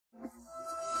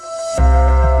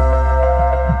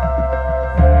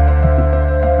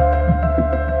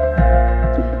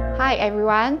Hi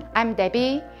everyone, I'm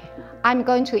Debbie. I'm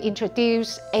going to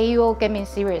introduce AUO gaming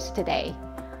series today.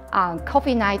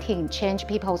 COVID-19 changed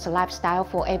people's lifestyle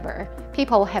forever.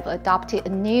 People have adopted a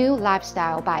new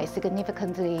lifestyle by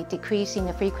significantly decreasing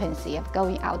the frequency of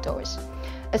going outdoors.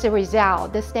 As a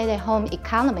result, the stay-at-home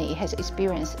economy has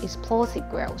experienced explosive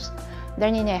growth.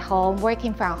 Learning at home,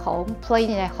 working from home,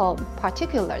 playing at home,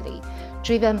 particularly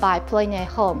driven by playing at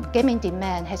home, gaming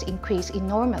demand has increased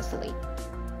enormously.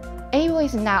 AUO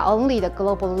is not only the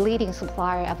global leading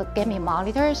supplier of gaming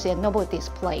monitors and notebook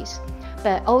displays,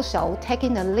 but also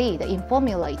taking the lead in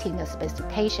formulating the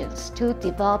specifications to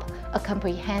develop a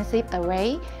comprehensive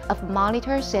array of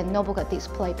monitors and notebook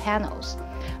display panels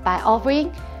by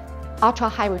offering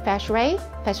ultra-high refresh rate,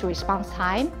 fast response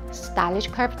time, stylish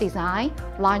curved design,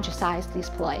 large size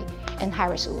display, and high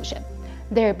resolution,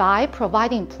 thereby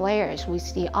providing players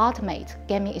with the ultimate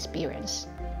gaming experience.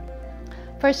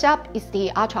 First up is the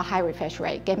ultra-high refresh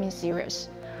rate gaming series.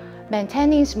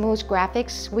 Maintaining smooth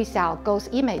graphics without ghost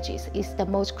images is the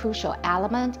most crucial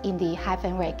element in the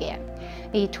high-frame rate game.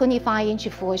 The 25-inch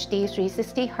Full HD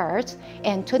 360Hz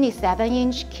and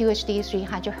 27-inch QHD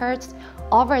 300Hz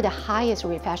offer the highest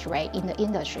refresh rate in the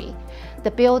industry.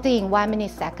 The built-in 1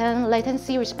 millisecond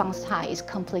latency response time is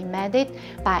complemented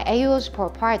by AUO's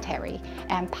proprietary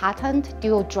and patented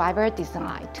dual driver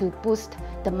design to boost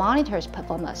the monitor's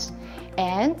performance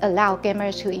and allow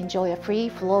gamers to enjoy a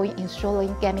free-flowing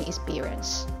installing gaming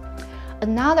experience.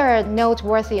 Another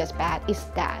noteworthy aspect is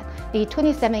that the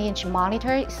 27-inch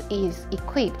monitor is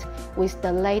equipped with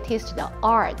the latest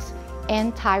ART's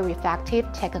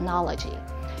anti-reflective technology,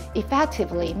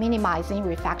 effectively minimizing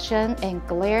reflection and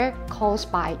glare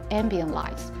caused by ambient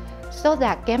lights, so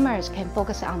that gamers can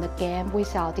focus on the game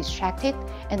without distracted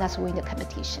and thus win the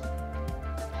competition.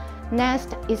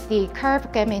 Next is the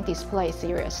curved gaming display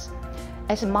series.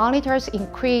 As monitors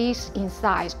increase in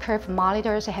size, curved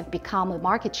monitors have become a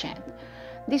market trend.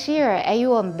 This year,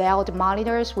 AUO unveiled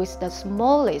monitors with the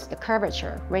smallest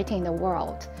curvature rating in the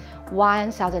world,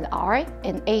 1000R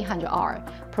and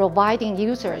 800R, providing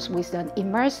users with an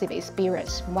immersive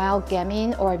experience while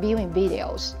gaming or viewing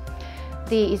videos.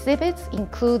 The exhibits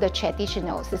include the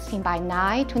traditional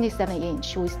 16:9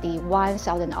 27-inch with the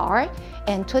 1000R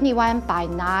and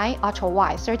 21:9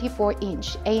 ultra-wide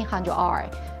 34-inch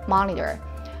 800R monitor.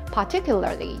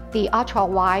 Particularly, the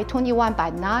ultra-wide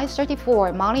 21:9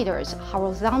 34 monitor's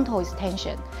horizontal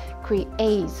extension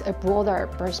creates a broader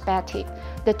perspective.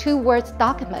 The two Word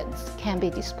documents can be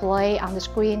displayed on the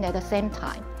screen at the same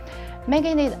time,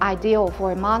 making it ideal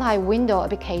for multi-window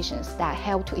applications that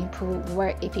help to improve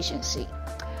work efficiency.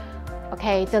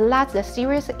 Okay, the last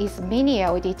series is Mini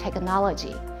LED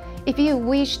technology. If you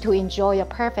wish to enjoy a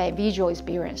perfect visual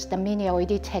experience, the Mini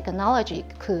LED technology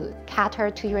could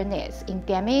cater to your needs in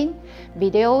gaming,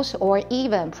 videos, or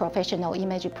even professional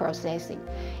image processing.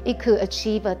 It could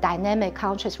achieve a dynamic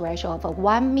contrast ratio of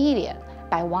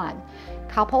 1,000,000:1,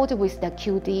 coupled with the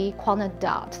QD, quantum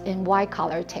dot, and white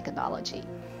color technology.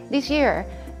 This year,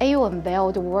 AUO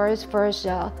unveiled the world's first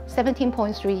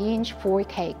 17.3-inch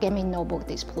 4K gaming notebook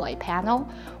display panel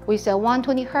with a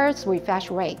 120Hz refresh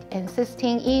rate and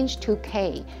 16-inch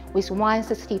 2K with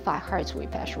 165Hz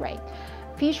refresh rate.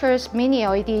 Features Mini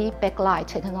LED backlight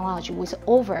technology with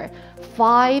over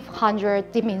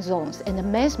 500 dimming zones and a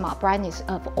maximum brightness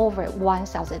of over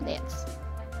 1000 nits.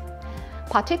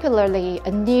 Particularly,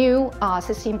 a new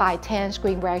 16:10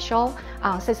 screen ratio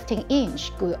on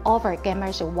 16-inch could offer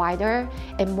gamers a wider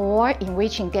and more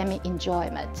enriching gaming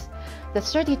enjoyment. The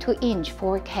 32-inch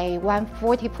 4K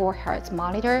 144Hz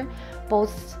monitor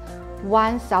boasts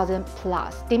 1000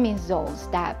 plus dimming zones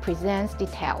that presents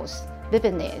details,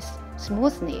 vividness,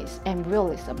 smoothness, and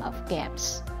realism of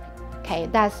games. Okay,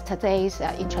 that's today's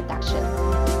introduction.